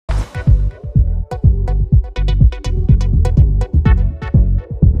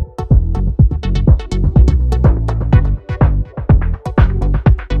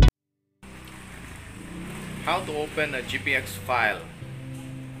open a GPX file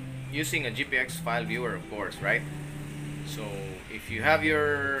using a GPX file viewer, of course, right? So if you have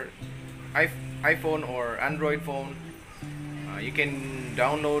your iPhone or Android phone, you can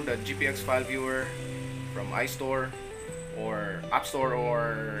download the GPX file viewer from iStore or App Store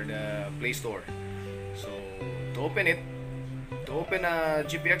or the Play Store. So to open a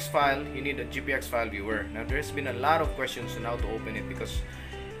GPX file, you need a GPX file viewer. Now there's been a lot of questions on how to open it, because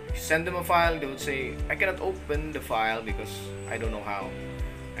if you send them a file, they would say, I cannot open the file because I don't know how,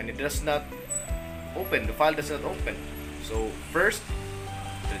 and it does not open, the file does not open. So first,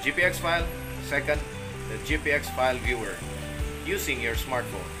 the GPX file, second, the GPX file viewer using your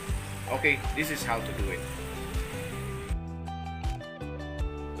smartphone. Okay, this is how to do it.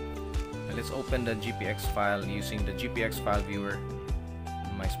 Let's open the GPX file using the GPX file viewer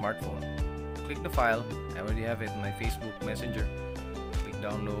on my smartphone. Click the file. I already have it in my Facebook Messenger. Click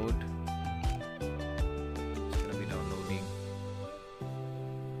download. It's gonna be downloading,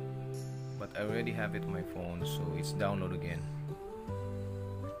 but I already have it on my phone, so it's download again.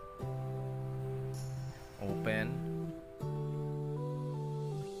 Open.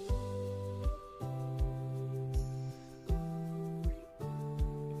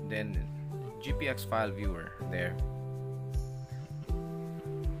 Then GPX file viewer there.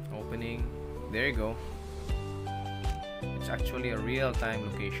 Opening. There you go. It's actually a real-time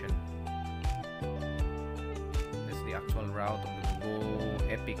location. That's the actual route of the Go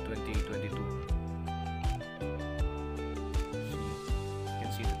Epic 2022. You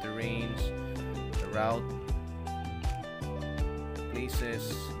can see the terrains, the route,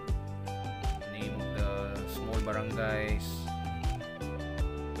 places, name of the small barangays.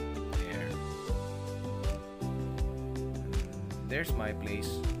 There's my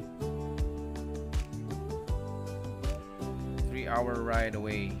place. 3-hour ride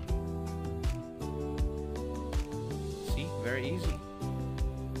away. See, very easy.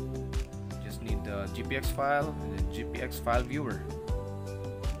 Just need the GPX file and the GPX file viewer.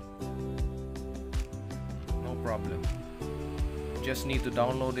 No problem. Just need to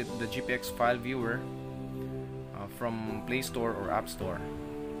download it, the GPX file viewer, from Play Store or App Store.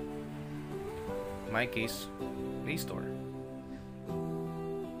 In my case, Play Store.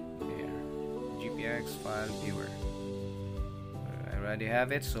 GPX file viewer. I already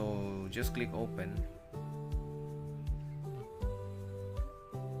have it, so just click open.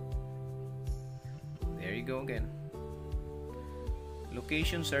 There you go again.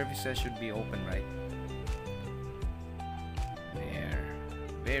 Location services should be open, right? There.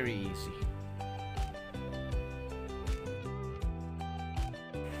 Very easy.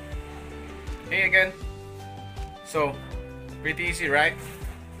 Hey again. So pretty easy, right?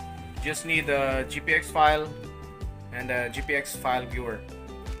 Just need the GPX file and the GPX file viewer.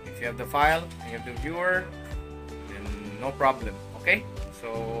 If you have the file and you have the viewer, then no problem. Okay,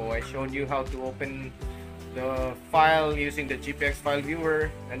 so I showed you how to open the file using the GPX file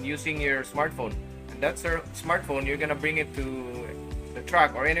viewer and using your smartphone. And that's your smartphone. You're gonna bring it to the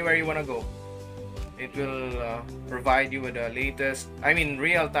truck or anywhere you want to go. It will provide you with the latest,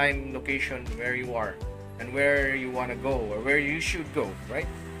 real-time location where you are and where you want to go or where you should go, right?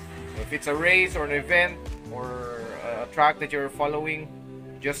 If it's a race or an event or a track that you're following,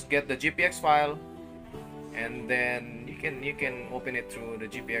 just get the GPX file and then you can open it through the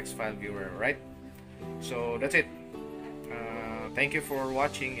GPX file viewer, right? So that's it. Thank you for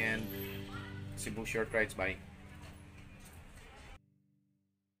watching, and Cebu Short Rides. Bye.